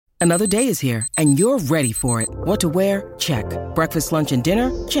Another day is here, and you're ready for it. What to wear? Check. Breakfast, lunch, and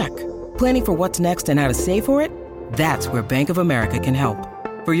dinner? Check. Planning for what's next and how to save for it? That's where Bank of America can help.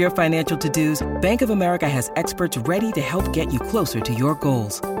 For your financial to-dos, Bank of America has experts ready to help get you closer to your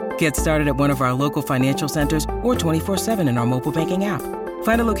goals. Get started at one of our local financial centers or 24/7 in our mobile banking app.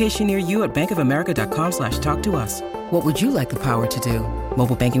 Find a location near you at bankofamerica.com/talktous. What would you like the power to do?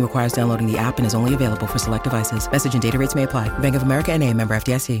 Mobile banking requires downloading the app and is only available for select devices. Message and data rates may apply. Bank of America N.A., member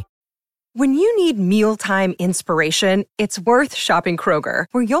FDIC. When you need mealtime inspiration, it's worth shopping Kroger,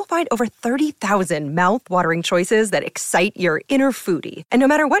 where you'll find over 30,000 mouth-watering choices that excite your inner foodie. And no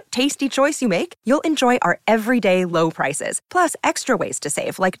matter what tasty choice you make, you'll enjoy our everyday low prices, plus extra ways to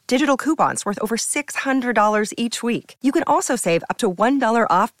save, like digital coupons worth over $600 each week. You can also save up to $1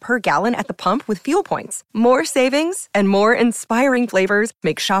 off per gallon at the pump with fuel points. More savings and more inspiring flavors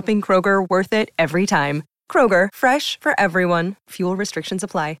make shopping Kroger worth it every time. Kroger, fresh for everyone. Fuel restrictions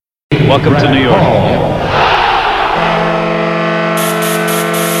apply. Welcome to New York.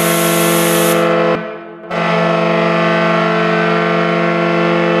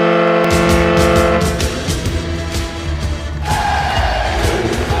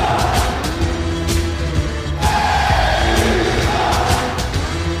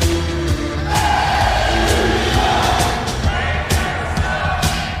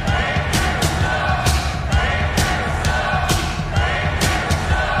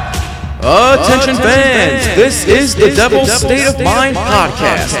 Attention fans, this is the Devil's State of Mind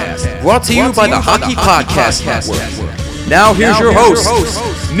podcast, brought to you by the Hockey Podcast Network. Now here's your host,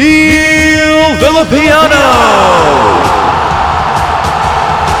 Neil Villapiano.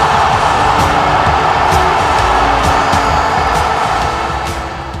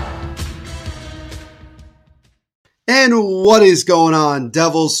 And what is going on,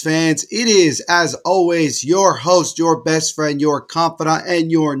 Devils fans? It is, as always, your host, your best friend, your confidant,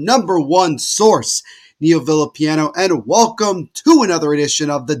 and your number one source, Neil Villapiano, and welcome to another edition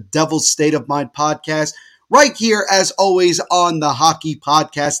of the Devil's State of Mind podcast, right here, as always, on the Hockey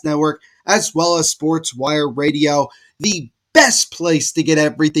Podcast Network, as well as Sports Wire Radio, the best place to get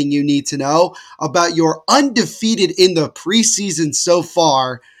everything you need to know about your undefeated in the preseason so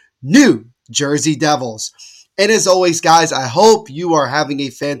far, New Jersey Devils. And as always, guys, I hope you are having a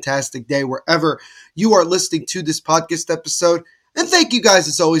fantastic day wherever you are listening to this podcast episode. And thank you guys,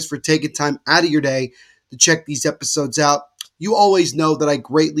 as always, for taking time out of your day to check these episodes out. You always know that I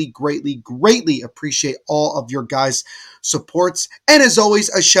greatly appreciate all of your guys' supports. And as always,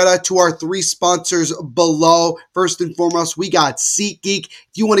 a shout out to our three sponsors below. First and foremost, we got SeatGeek.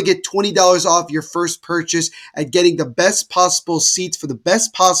 If you want to get $20 off your first purchase and getting the best possible seats for the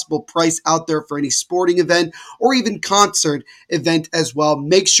best possible price out there for any sporting event or even concert event as well,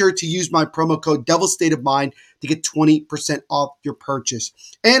 make sure to use my promo code Devil's State of Mind to get 20% off your purchase.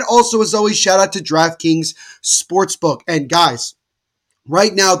 And also, as always, shout out to DraftKings Sportsbook. And guys,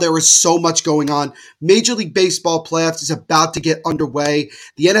 right now there is so much going on. Major League Baseball playoffs is about to get underway.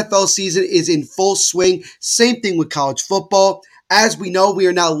 The NFL season is in full swing. Same thing with college football. As we know, we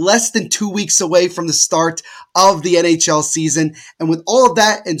are now less than 2 weeks away from the start of the NHL season. And with all of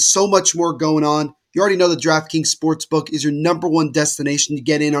that and so much more going on, you already know that DraftKings Sportsbook is your number one destination to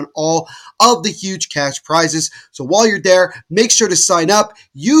get in on all of the huge cash prizes. So while you're there, make sure to sign up,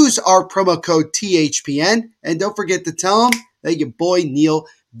 use our promo code THPN, and don't forget to tell them that your boy Neil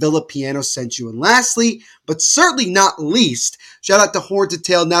Villapiano sent you. And lastly, but certainly not least, shout out to Horn to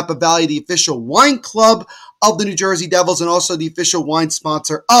Tail Napa Valley, the official wine club of the New Jersey Devils and also the official wine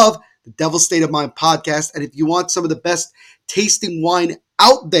sponsor of the Devil's State of Mind podcast. And if you want some of the best tasting wine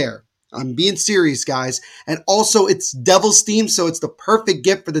out there, I'm being serious, guys. And also, it's Devils themed, so it's the perfect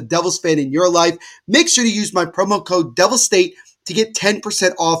gift for the Devils fan in your life. Make sure to use my promo code Devil's State to get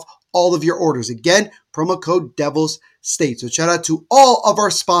 10% off all of your orders. Again, promo code Devil's State. So shout out to all of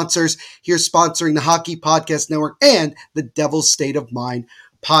our sponsors here sponsoring the Hockey Podcast Network and the Devil's State of Mind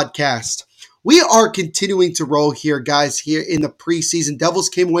podcast. We are continuing to roll here, guys, here in the preseason. Devils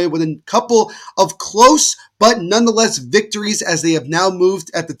came away with a couple of close but nonetheless victories as they have now moved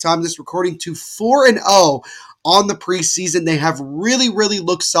at the time of this recording to 4-0 on the preseason. They have really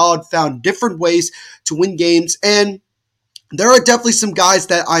looked solid, found different ways to win games, and there are definitely some guys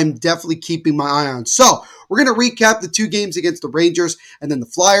that I'm definitely keeping my eye on. So we're going to recap the two games against the Rangers and then the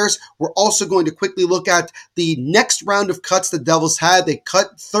Flyers. We're also going to quickly look at the next round of cuts the Devils had. They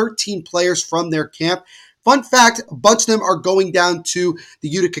cut 13 players from their camp. Fun fact, a bunch of them are going down to the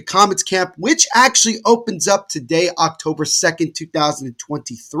Utica Comets camp, which actually opens up today, October 2nd,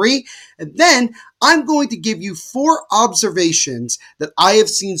 2023. And then I'm going to give you 4 observations that I have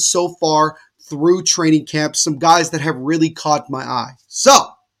seen so far through training camp, some guys that have really caught my eye. So,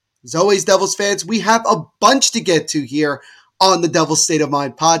 As always, Devils fans, we have a bunch to get to here on the Devil's State of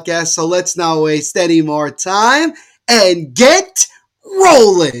Mind podcast, so let's not waste any more time and get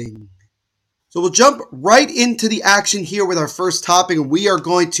rolling. So we'll jump right into the action here with our first topic, and we are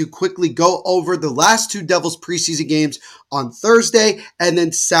going to quickly go over the last two Devils preseason games on Thursday and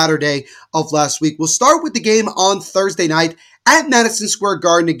then Saturday of last week. We'll start with the game on Thursday night at Madison Square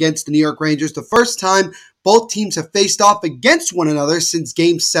Garden against the New York Rangers, the first time both teams have faced off against one another since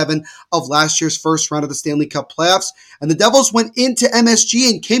Game 7 of last year's first round of the Stanley Cup playoffs. And the Devils went into MSG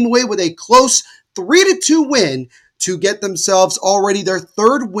and came away with a close 3-2 win to get themselves already their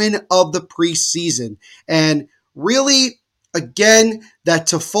third win of the preseason. And really, again, that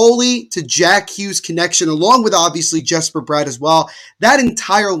Toffoli to Jack Hughes connection, along with obviously Jesper Bratt as well, that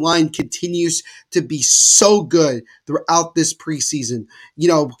entire line continues to be so good throughout this preseason. You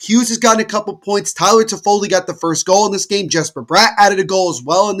know, Hughes has gotten a couple points. Tyler Toffoli got the first goal in this game. Jesper Bratt added a goal as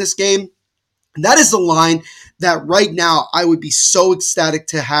well in this game. And that is the line that right now I would be so ecstatic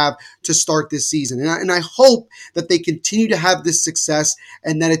to have to start this season. And I hope that they continue to have this success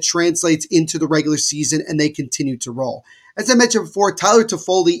and that it translates into the regular season and they continue to roll. As I mentioned before, Tyler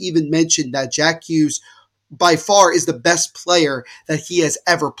Toffoli even mentioned that Jack Hughes by far is the best player that he has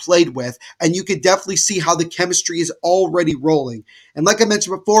ever played with. And you can definitely see how the chemistry is already rolling. And like I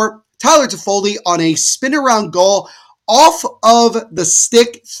mentioned before, Tyler Toffoli on a spin around goal off of the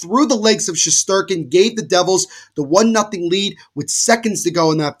stick through the legs of Shesterkin gave the Devils the 1-0 lead with seconds to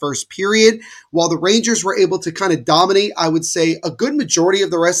go in that first period. While the Rangers were able to kind of dominate, I would say, a good majority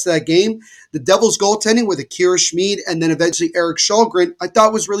of the rest of that game, the Devils goaltending with Akira Schmid and then eventually Erik Källgren, I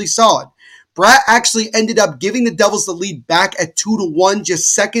thought was really solid. Bratt actually ended up giving the Devils the lead back at 2-1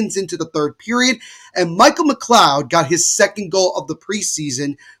 just seconds into the third period, and Michael McLeod got his second goal of the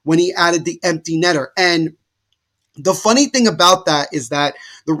preseason when he added the empty netter. And the funny thing about that is that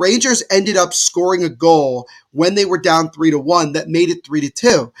the Rangers ended up scoring a goal when they were down 3-1 that made it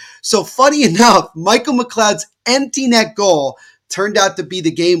 3-2. So funny enough, Michael McLeod's empty net goal turned out to be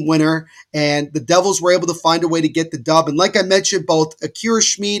the game winner, and the Devils were able to find a way to get the dub. And like I mentioned, both Akira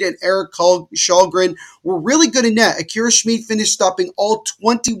Schmid and Erik Källgren were really good in net. Akira Schmid finished stopping all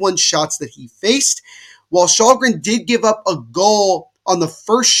 21 shots that he faced, while Källgren did give up a goal on the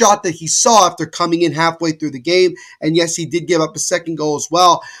first shot that he saw after coming in halfway through the game. And yes, he did give up a second goal as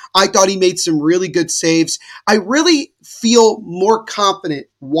well. I thought he made some really good saves. I really feel more confident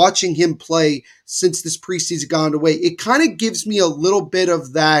watching him play since this preseason got underway. It kind of gives me a little bit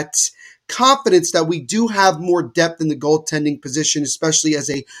of that confidence that we do have more depth in the goaltending position, especially as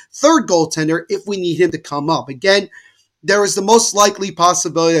a third goaltender if we need him to come up. Again, there is the most likely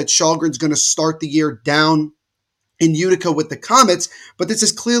possibility that Källgren's going to start the year down in Utica with the Comets, but this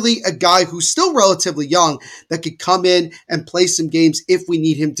is clearly a guy who's still relatively young that could come in and play some games if we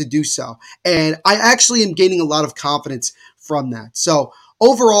need him to do so. And I actually am gaining a lot of confidence from that. So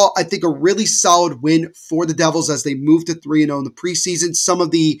overall, I think a really solid win for the Devils as they move to 3-0 in the preseason. Some of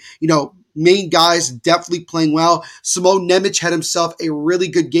the, main guys definitely playing well. Simon Nemec had himself a really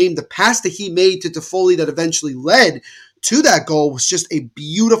good game. The pass that he made to Toffoli that eventually led to that goal was just a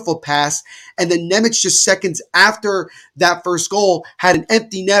beautiful pass. And then Nemec just seconds after that first goal had an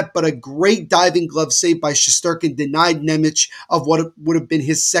empty net, but a great diving glove save by Shesterkin denied Nemec of what would have been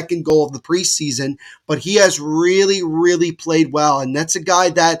his second goal of the preseason. But he has really, really played well. And that's a guy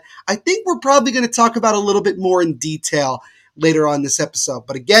that I think we're probably going to talk about a little bit more in detail later on this episode.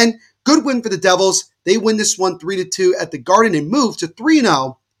 But again, good win for the Devils. They win this one 3-2 at the Garden and move to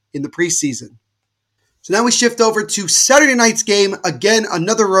 3-0 in the preseason. So now we shift over to Saturday night's game. Again,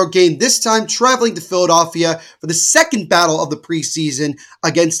 another road game, this time traveling to Philadelphia for the second battle of the preseason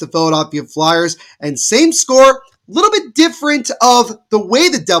against the Philadelphia Flyers. And same score, a little bit different of the way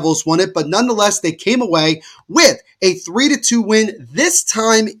the Devils won it, but nonetheless, they came away with a 3-2 win, this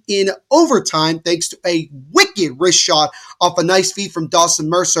time in overtime, thanks to a wicked wrist shot off a nice feed from Dawson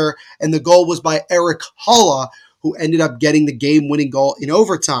Mercer, and the goal was by Erik Haula, who ended up getting the game-winning goal in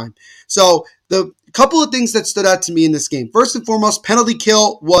overtime. So the couple of things that stood out to me in this game. First and foremost, penalty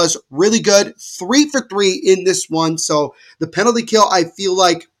kill was really good. 3 for 3 in this one. So the penalty kill, I feel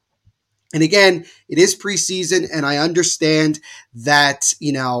like, and again, it is preseason, and I understand that,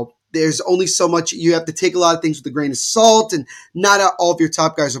 there's only so much. You have to take a lot of things with a grain of salt, and not all of your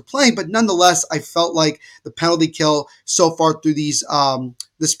top guys are playing. But nonetheless, I felt like the penalty kill so far through this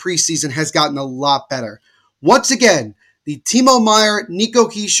preseason has gotten a lot better. Once again, the Timo Meier, Nico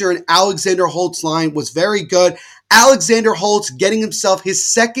Hischier, and Alexander Holtz line was very good. Alexander Holtz getting himself his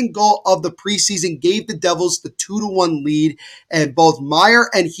second goal of the preseason gave the Devils the 2-1 lead, and both Meier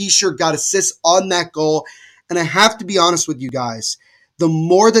and Hischier got assists on that goal. And I have to be honest with you guys, the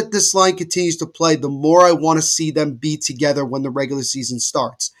more that this line continues to play, the more I want to see them be together when the regular season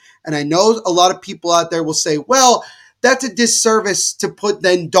starts. And I know a lot of people out there will say, well, that's a disservice to put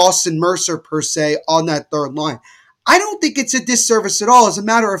then Dawson Mercer per se on that third line. I don't think it's a disservice at all. As a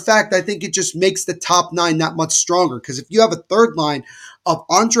matter of fact, I think it just makes the top nine that much stronger. Because if you have a third line of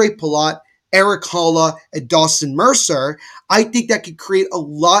Andre Palat, Eric Holla, and Dawson Mercer, I think that could create a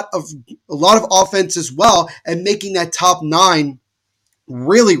lot of offense as well, and making that top nine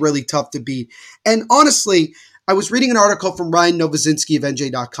really, really tough to beat. And honestly, I was reading an article from Ryan Novozinski of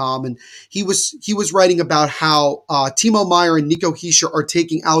NJ.com, and he was writing about how Timo Meier and Nico Hischier are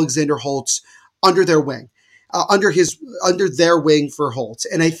taking Alexander Holtz under their wing. Under their wing for Holtz.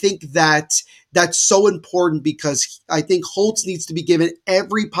 And I think that that's so important, because I think Holtz needs to be given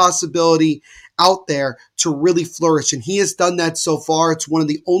every possibility out there to really flourish. And he has done that so far. It's one of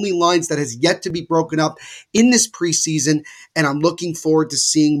the only lines that has yet to be broken up in this preseason. And I'm looking forward to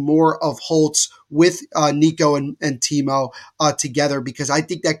seeing more of Holtz with Nico and Timo together, because I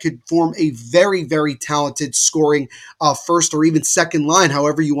think that could form a very, very talented scoring first or even second line,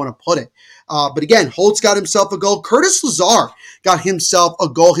 however you want to put it. But again, Holtz got himself a goal. Curtis Lazar got himself a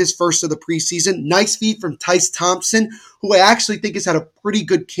goal, his first of the preseason. Nice feed from Tice Thompson, who I actually think has had a pretty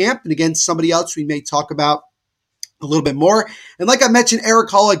good camp. And again, somebody else we may talk about a little bit more. And like I mentioned,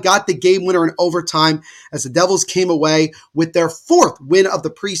 Eric Holla got the game winner in overtime as the Devils came away with their fourth win of the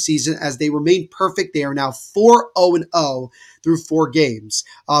preseason as they remain perfect. They are now 4-0-0 through 4 games.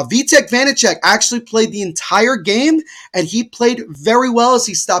 Vitek Vanacek actually played the entire game, and he played very well as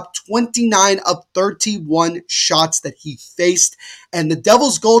he stopped 29 of 31 shots that he faced. And the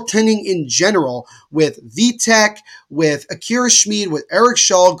Devils' goaltending in general, with Vitek, with Akira Schmid, with Eric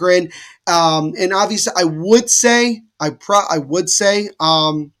Shalgren, and obviously I would say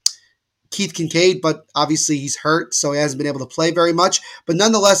Keith Kincaid, but obviously he's hurt, so he hasn't been able to play very much. But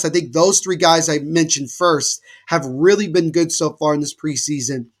nonetheless, I think those 3 guys I mentioned first have really been good so far in this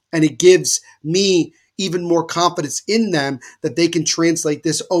preseason, and it gives me even more confidence in them that they can translate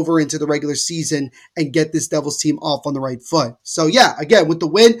this over into the regular season and get this Devils team off on the right foot. So yeah, again, with the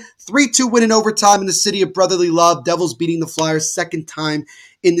win, 3-2 win in overtime in the city of brotherly love, Devils beating the Flyers second time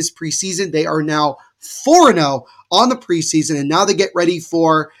in this preseason. They are now 4-0 on the preseason, and now they get ready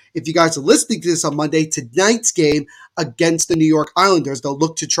for, if you guys are listening to this on Monday, tonight's game against the New York Islanders. They'll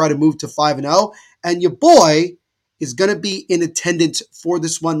look to try to move to 5-0, and your boy is going to be in attendance for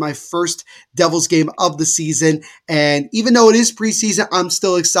this one, my first Devils game of the season. And even though it is preseason, I'm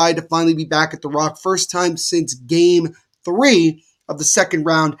still excited to finally be back at the Rock. First time since Game 3 of the second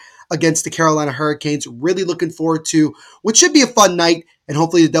round against the Carolina Hurricanes. Really looking forward to what should be a fun night, and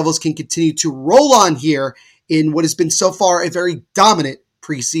hopefully the Devils can continue to roll on here in what has been so far a very dominant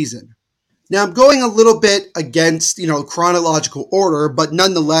preseason. Now, I'm going a little bit against, chronological order, but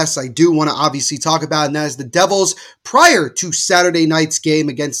nonetheless, I do want to obviously talk about, and that is the Devils, prior to Saturday night's game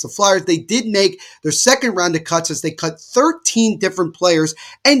against the Flyers, they did make their second round of cuts as they cut 13 different players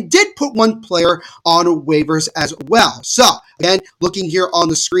and did put one player on waivers as well. So, again, looking here on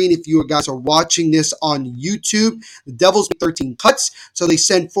the screen, if you guys are watching this on YouTube, the Devils made 13 cuts. So they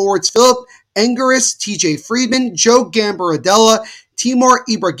sent forwards Philip Angeris, TJ Friedman, Joe Gambaradella, Timur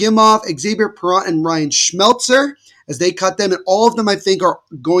Ibrahimov, Xavier Perrant, and Ryan Schmelzer as they cut them. And all of them, I think, are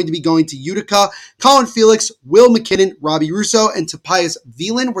going to be going to Utica. Colin Felix, Will McKinnon, Robbie Russo, and Tobias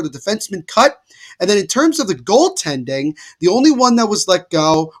Veland were the defensemen cut. And then in terms of the goaltending, the only one that was let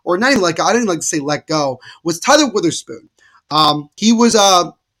go, or not even let go, I didn't like to say let go, was Tyler Witherspoon. He was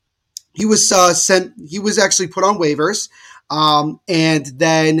actually put on waivers. And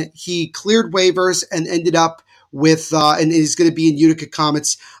then he cleared waivers and ended up with, and is going to be in Utica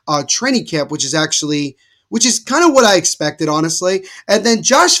Comets training camp, which is kind of what I expected, honestly. And then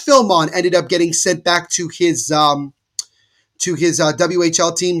Josh Filmon ended up getting sent back to his WHL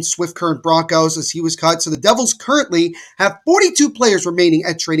team, Swift Current Broncos, as he was cut. So the Devils currently have 42 players remaining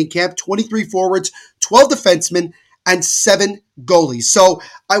at training camp, 23 forwards, 12 defensemen, and 7 goalies. So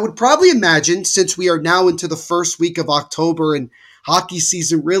I would probably imagine, since we are now into the first week of October and hockey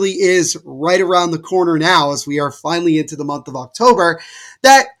season really is right around the corner now, as we are finally into the month of October,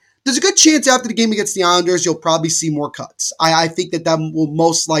 that there's a good chance after the game against the Islanders, you'll probably see more cuts. I think that will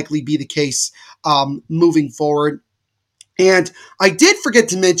most likely be the case moving forward. And I did forget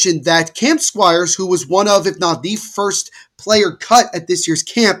to mention that Cam Squires, who was one of, if not the first player cut at this year's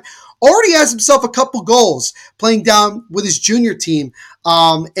camp, already has himself a couple goals playing down with his junior team.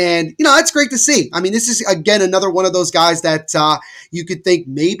 And that's great to see. I mean, this is, again, another one of those guys that you could think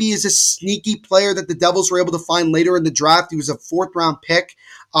maybe is a sneaky player that the Devils were able to find later in the draft. He was a 4th-round pick.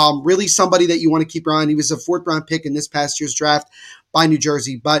 Really somebody that you want to keep your eye on. He was a 4th-round pick in this past year's draft. by New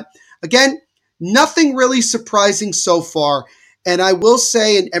Jersey. But again, nothing really surprising so far. And I will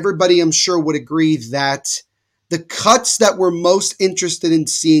say, and everybody I'm sure would agree, that the cuts that we're most interested in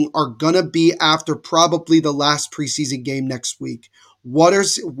seeing are going to be after probably the last preseason game next week. What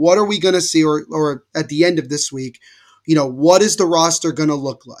are we going to see, or at the end of this week? What is the roster going to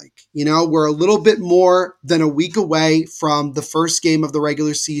look like? We're a little bit more than a week away from the first game of the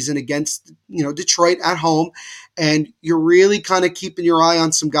regular season against, Detroit at home. And you're really kind of keeping your eye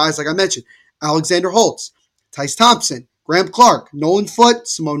on some guys, like I mentioned, Alexander Holtz, Tice Thompson, Graham Clark, Nolan Foote,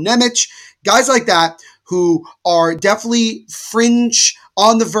 Simone Nemec, guys like that who are definitely fringe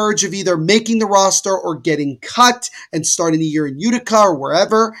on the verge of either making the roster or getting cut and starting the year in Utica or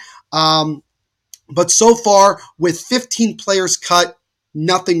wherever. But so far, with 15 players cut,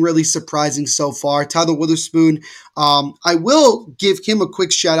 nothing really surprising so far. Tyler Witherspoon, I will give him a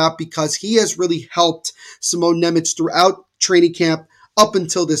quick shout out because he has really helped Simone Nemec throughout training camp up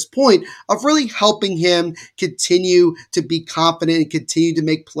until this point of really helping him continue to be confident and continue to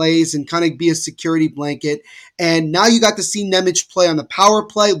make plays and kind of be a security blanket. And now you got to see Nemec play on the power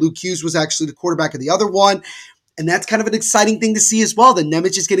play. Luke Hughes was actually the quarterback of the other one. And that's kind of an exciting thing to see as well, that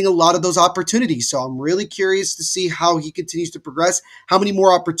Nemec is getting a lot of those opportunities. So I'm really curious to see how he continues to progress. How many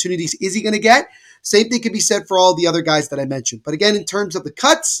more opportunities is he going to get? Same thing can be said for all the other guys that I mentioned. But again, in terms of the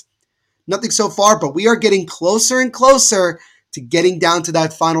cuts, nothing so far, but we are getting closer and closer to getting down to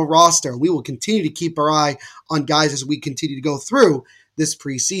that final roster. We will continue to keep our eye on guys as we continue to go through this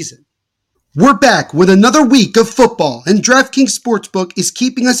preseason. We're back with another week of football, and DraftKings Sportsbook is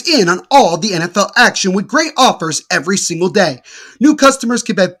keeping us in on all the NFL action with great offers every single day. New customers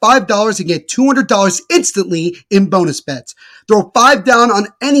can bet $5 and get $200 instantly in bonus bets. Throw $5 down on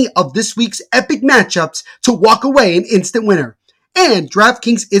any of this week's epic matchups to walk away an instant winner. And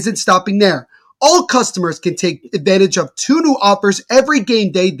DraftKings isn't stopping there. All customers can take advantage of 2 new offers every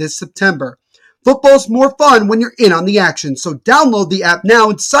game day this September. Football's more fun when you're in on the action, so download the app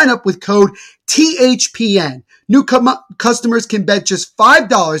now and sign up with code THPN. New customers can bet just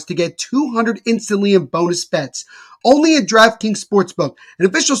 $5 to get $200 instantly in bonus bets. Only at DraftKings Sportsbook, an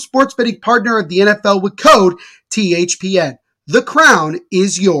official sports betting partner of the NFL with code THPN. The crown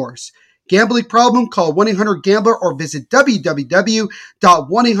is yours. Gambling problem? Call 1-800-GAMBLER or visit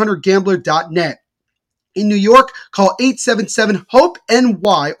www.1800gambler.net. In New York, call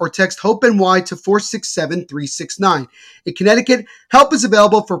 877-HOPE-NY or text HOPE-NY to 467-369. In Connecticut, help is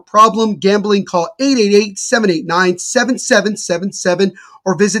available for problem gambling. Call 888-789-7777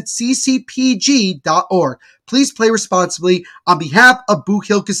 or visit ccpg.org. Please play responsibly on behalf of Boot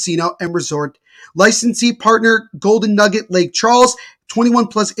Hill Casino and Resort. Licensee partner Golden Nugget Lake Charles. 21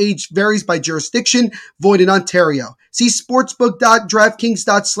 plus age varies by jurisdiction. Void in Ontario. See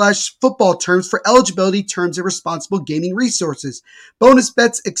sportsbook.draftkings.com/football terms for eligibility, terms, and responsible gaming resources. Bonus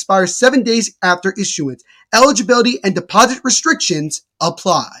bets expire 7 days after issuance. Eligibility and deposit restrictions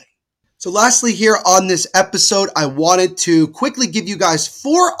apply. So lastly here on this episode, I wanted to quickly give you guys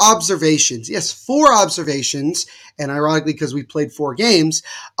 4 observations. Yes, 4 observations. And ironically, because we played 4 games,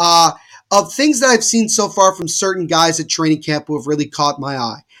 of things that I've seen so far from certain guys at training camp who have really caught my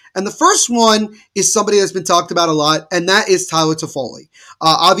eye. And the first one is somebody that's been talked about a lot, and that is Tyler Toffoli.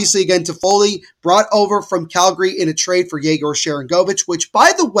 Obviously, again, Toffoli brought over from Calgary in a trade for Yegor Sharangovich, which,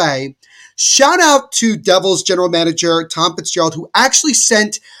 by the way, shout out to Devils general manager Tom Fitzgerald, who actually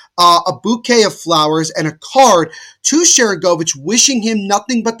sent a bouquet of flowers and a card to Sharangovich, wishing him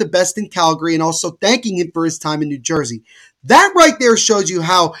nothing but the best in Calgary and also thanking him for his time in New Jersey. That right there shows you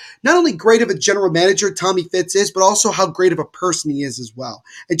how not only great of a general manager Tommy Fitz is, but also how great of a person he is as well.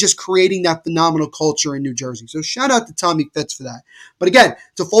 And just creating that phenomenal culture in New Jersey. So shout out to Tommy Fitz for that. But again,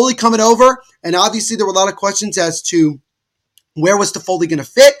 Toffoli coming over, and obviously there were a lot of questions as to where was Toffoli going to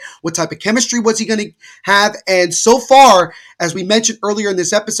fit? What type of chemistry was he going to have? And so far, as we mentioned earlier in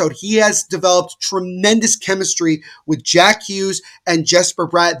this episode, he has developed tremendous chemistry with Jack Hughes and Jesper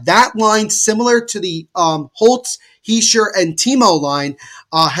Bratt. That line, similar to the Holtz, Heischer, and Timo line,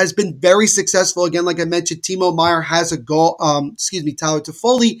 has been very successful. Again, like I mentioned, Timo Meyer has a goal. Tyler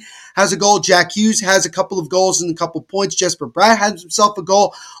Toffoli has a goal. Jack Hughes has a couple of goals and a couple of points. Jesper Bratt has himself a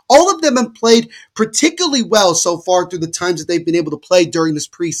goal. All of them have played particularly well so far through the times that they've been able to play during this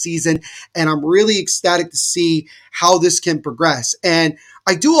preseason, and I'm really ecstatic to see how this can progress. And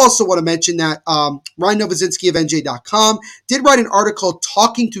I do also want to mention that Ryan Novozinski of NJ.com did write an article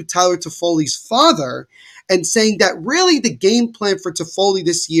talking to Tyler Toffoli's father and saying that really the game plan for Toffoli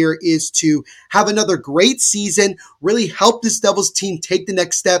this year is to have another great season, really help this Devils team take the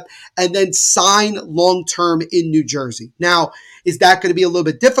next step, and then sign long-term in New Jersey. Now, is that going to be a little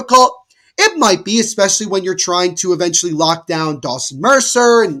bit difficult? It might be, especially when you're trying to eventually lock down Dawson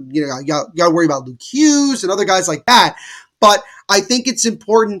Mercer and you got to worry about Luke Hughes and other guys like that. But I think it's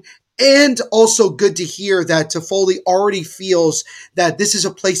important and also good to hear that Toffoli already feels that this is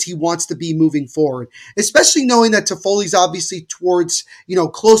a place he wants to be moving forward, especially knowing that Toffoli's obviously towards,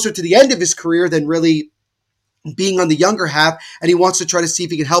 closer to the end of his career than really being on the younger half, and he wants to try to see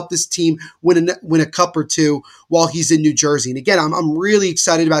if he can help this team win a cup or two while he's in New Jersey. And again, I'm really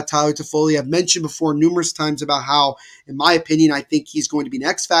excited about Tyler Toffoli. I've mentioned before numerous times about how, in my opinion, I think he's going to be an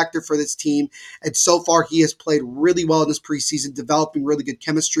X factor for this team. And so far, he has played really well in this preseason, developing really good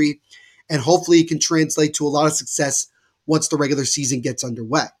chemistry, and hopefully it can translate to a lot of success once the regular season gets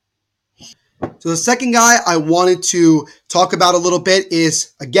underway. So the second guy I wanted to talk about a little bit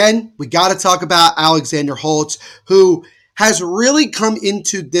is, again, we got to talk about Alexander Holtz, who has really come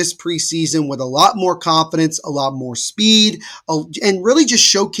into this preseason with a lot more confidence, a lot more speed, and really just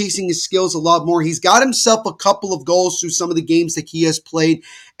showcasing his skills a lot more. He's got himself a couple of goals through some of the games that he has played.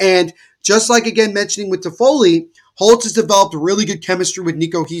 And just like, again, mentioning with Toffoli, Holtz has developed really good chemistry with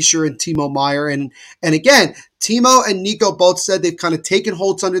Nico Hischier and Timo Meier. And again, Timo and Nico both said they've kind of taken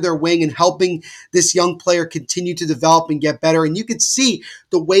Holtz under their wing and helping this young player continue to develop and get better. And you can see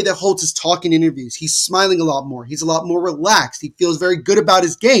the way that Holtz is talking in interviews. He's smiling a lot more. He's a lot more relaxed. He feels very good about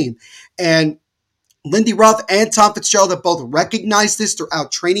his game. And Lindy Ruff and Tom Fitzgerald have both recognized this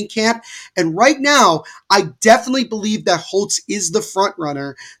throughout training camp. And right now, I definitely believe that Holtz is the front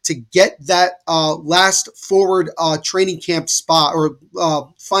runner to get that last forward training camp spot or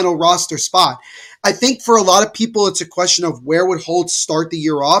final roster spot. I think for a lot of people, it's a question of where would Holtz start the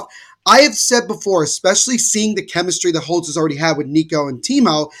year off. I have said before, especially seeing the chemistry that Holtz has already had with Nico and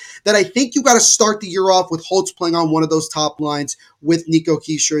Timo, that I think you got to start the year off with Holtz playing on one of those top lines with Nico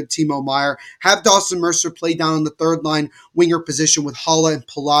Hischier and Timo Meier. Have Dawson Mercer play down on the third line winger position with Haula and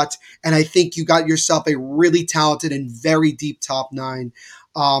Palat, and I think you got yourself a really talented and very deep top nine.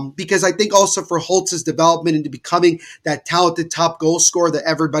 Because I think also for Holtz's development into becoming that talented top goal scorer that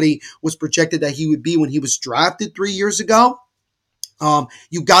everybody was projected that he would be when he was drafted 3 years ago,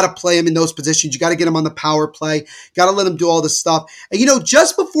 you got to play him in those positions. You got to get him on the power play. Got to let him do all this stuff. And,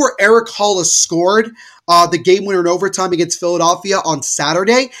 just before Eric Haula scored the game winner in overtime against Philadelphia on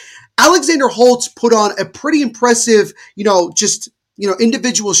Saturday, Alexander Holtz put on a pretty impressive,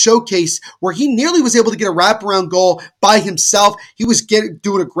 individual showcase where he nearly was able to get a wraparound goal by himself. He was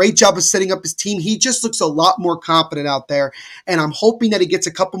doing a great job of setting up his team. He just looks a lot more confident out there. And I'm hoping that he gets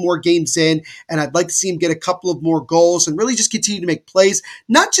a couple more games in, and I'd like to see him get a couple of more goals and really just continue to make plays,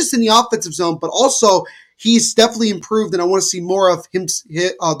 not just in the offensive zone, but also he's definitely improved, and I want to see more of him,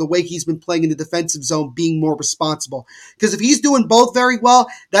 the way he's been playing in the defensive zone, being more responsible. Because if he's doing both very well,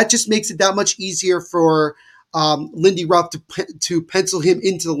 that just makes it that much easier for Lindy Ruff to pencil him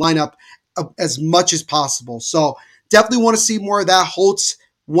into the lineup as much as possible. So definitely want to see more of that. Holtz,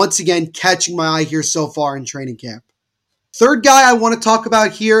 once again, catching my eye here so far in training camp. Third guy I want to talk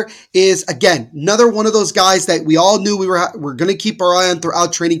about here is, again, another one of those guys that we all knew we were going to keep our eye on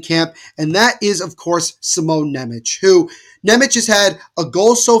throughout training camp, and that is, of course, Simon Nemec, who Nemec has had a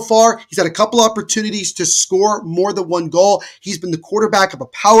goal so far. He's had a couple opportunities to score more than one goal. He's been the quarterback of a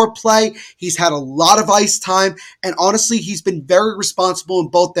power play. He's had a lot of ice time, and honestly, he's been very responsible in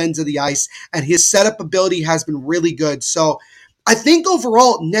both ends of the ice, and his setup ability has been really good. So I think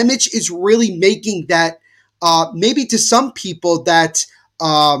overall, Nemec is really making that maybe to some people that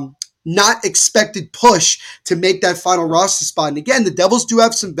not expected push to make that final roster spot. And again, the Devils do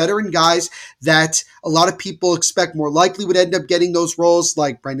have some veteran guys that a lot of people expect more likely would end up getting those roles,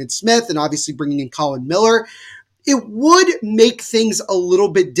 like Brendan Smith and obviously bringing in Colin Miller. It would make things a little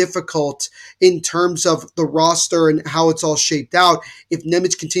bit difficult in terms of the roster and how it's all shaped out if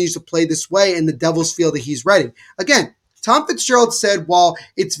Nemec continues to play this way and the Devils feel that he's ready. Again, Tom Fitzgerald said, while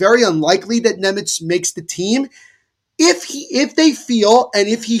it's very unlikely that Nemec makes the team, if they feel and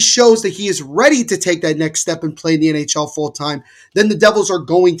if he shows that he is ready to take that next step and play in the NHL full time, then the Devils are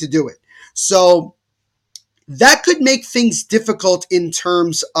going to do it. So that could make things difficult in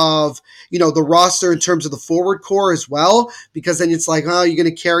terms of, the roster, in terms of the forward core as well, because then it's like, oh, you're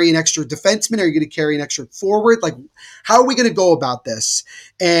going to carry an extra defenseman, or you're going to carry an extra forward. Like, how are we going to go about this?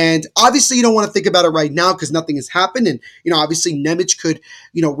 And obviously you don't want to think about it right now because nothing has happened. And, obviously Nemec could,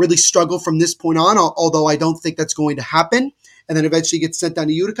 really struggle from this point on, although I don't think that's going to happen. and then eventually gets sent down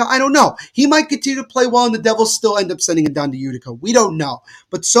to Utica? I don't know. He might continue to play well and the Devils still end up sending him down to Utica. We don't know.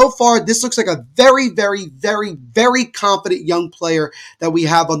 But so far, this looks like a very, very, very, very confident young player that we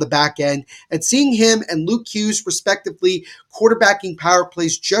have on the back end. And seeing him and Luke Hughes, respectively, quarterbacking power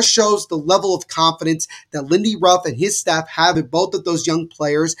plays just shows the level of confidence that Lindy Ruff and his staff have in both of those young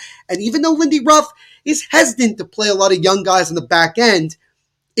players. And even though Lindy Ruff is hesitant to play a lot of young guys on the back end,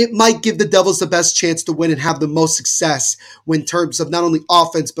 it might give the Devils the best chance to win and have the most success in terms of not only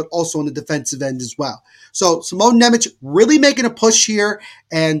offense, but also on the defensive end as well. So Simone Nemec really making a push here,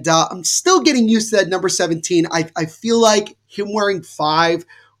 and I'm still getting used to that number 17. I feel like him wearing 5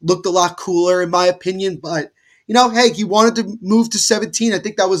 looked a lot cooler in my opinion, but hey, he wanted to move to 17. I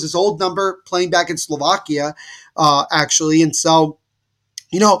think that was his old number playing back in Slovakia, actually. And so,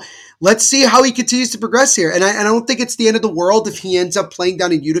 let's see how he continues to progress here. And I don't think it's the end of the world if he ends up playing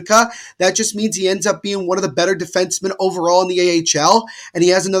down in Utica. That just means he ends up being one of the better defensemen overall in the AHL, and he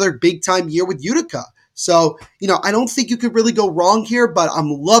has another big-time year with Utica. So, I don't think you could really go wrong here, but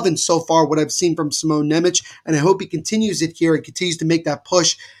I'm loving so far what I've seen from Simone Nemec, and I hope he continues it here and continues to make that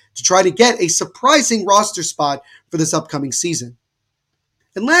push to try to get a surprising roster spot for this upcoming season.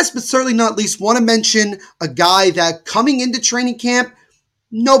 And last but certainly not least, want to mention a guy that coming into training camp,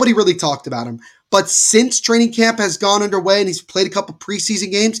 nobody really talked about him. But since training camp has gone underway and he's played a couple preseason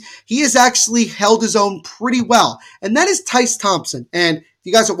games, he has actually held his own pretty well. And that is Tyce Thompson. And if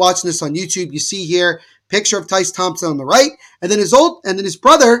you guys are watching this on YouTube, you see here picture of Tyce Thompson on the right, and then his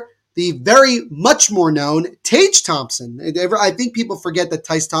brother, the very much more known Tage Thompson. I think people forget that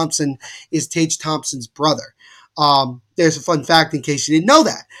Tyce Thompson is Tage Thompson's brother. There's a fun fact in case you didn't know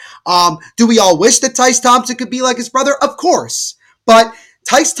that. Do we all wish that Tyce Thompson could be like his brother? Of course. But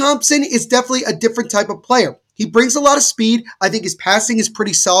Tyce Thompson is definitely a different type of player. He brings a lot of speed. I think his passing is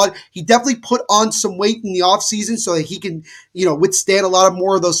pretty solid. He definitely put on some weight in the offseason so that he can, withstand a lot of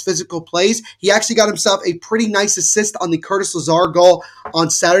more of those physical plays. He actually got himself a pretty nice assist on the Curtis Lazar goal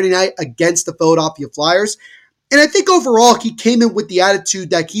on Saturday night against the Philadelphia Flyers. And I think overall he came in with the attitude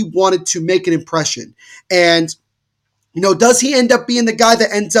that he wanted to make an impression. And, does he end up being the guy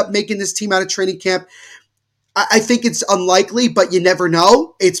that ends up making this team out of training camp? I think it's unlikely, but you never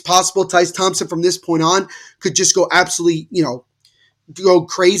know. It's possible Tyce Thompson from this point on could just go absolutely, go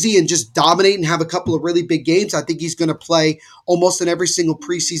crazy and just dominate and have a couple of really big games. I think he's going to play almost in every single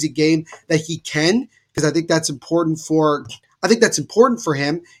preseason game that he can, because I think that's important for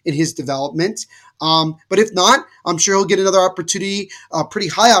him in his development. But if not, I'm sure he'll get another opportunity, a pretty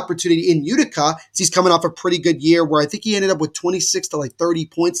high opportunity in Utica. He's coming off a pretty good year where I think he ended up with 26 to 30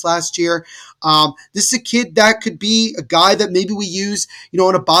 points last year. This is a kid that could be a guy that maybe we use, in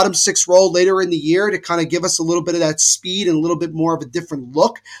a bottom 6 role later in the year to kind of give us a little bit of that speed and a little bit more of a different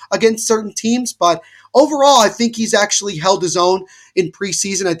look against certain teams. But overall, I think he's actually held his own in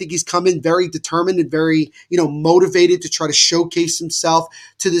preseason. I think he's come in very determined and very, motivated to try to showcase himself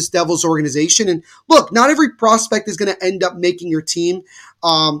to this Devils organization. And look, not every prospect is going to end up making your team.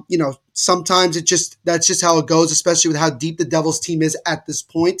 Sometimes that's just how it goes, especially with how deep the Devils team is at this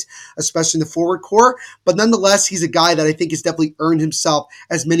point, especially in the forward core. But nonetheless, he's a guy that I think has definitely earned himself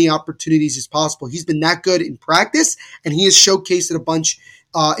as many opportunities as possible. He's been that good in practice, and he has showcased it a bunch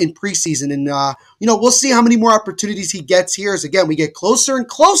in preseason. And, we'll see how many more opportunities he gets here as, again, we get closer and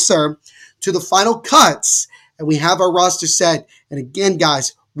closer to the final cuts, and we have our roster set. And again,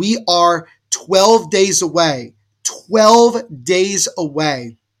 guys, we are 12 days away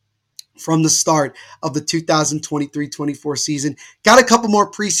from the start of the 2023-24 season. Got a couple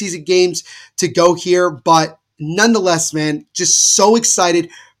more preseason games to go here, but nonetheless, man, just so excited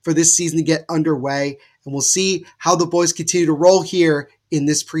for this season to get underway. And we'll see how the boys continue to roll here in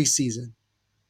this preseason.